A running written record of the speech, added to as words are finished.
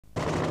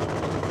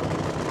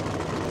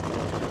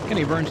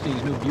Kenny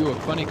Bernstein's new Buick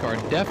funny car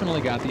definitely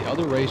got the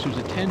other racers'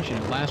 attention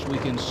at last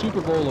weekend's Super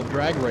Bowl of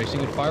drag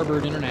racing at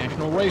Firebird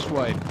International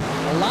Raceway.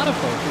 A lot of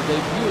folks were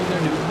debuting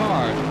their new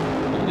cars,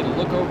 only to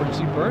look over and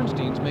see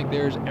Bernstein's make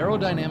theirs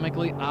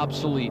aerodynamically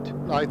obsolete.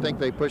 I think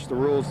they pushed the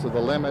rules to the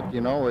limit. You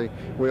know,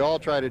 we all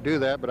try to do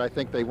that, but I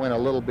think they went a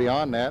little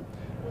beyond that.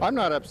 I'm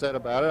not upset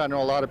about it. I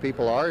know a lot of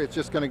people are. It's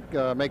just going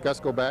to make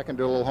us go back and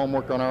do a little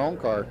homework on our own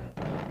car.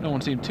 No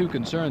one seemed too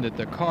concerned that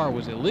the car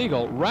was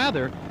illegal,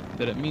 rather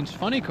that it means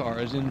funny car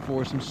is in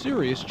for some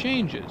serious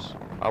changes.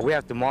 We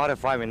have to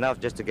modify them enough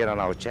just to get on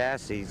our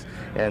chassis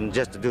and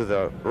just to do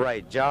the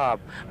right job.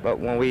 But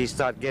when we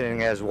start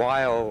getting as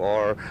wild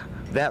or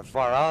that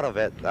far out of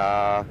it,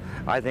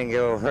 I think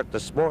it'll hurt the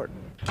sport.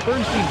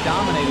 Bernstein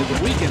dominated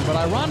the weekend, but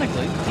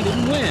ironically, he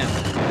didn't win.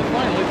 He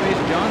finally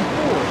faced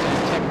John Force,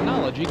 and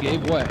technology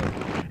gave way.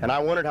 And I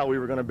wondered how we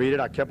were going to beat it.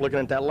 I kept looking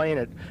at that lane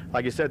at,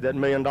 like you said, that $1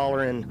 million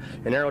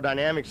in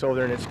aerodynamics over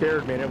there, and it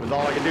scared me. And it was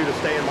all I could do to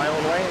stay in my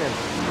own lane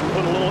and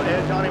put a little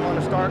edge on him on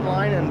the starting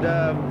line. And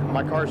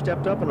my car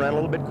stepped up and ran a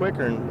little bit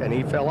quicker, and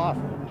he fell off.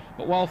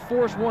 But while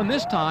Force won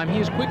this time, he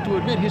is quick to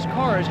admit his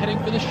car is heading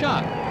for the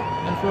shot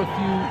and for a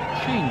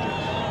few changes.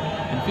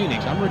 In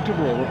Phoenix, I'm Rick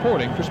DeBruhl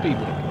reporting for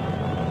SpeedWeek.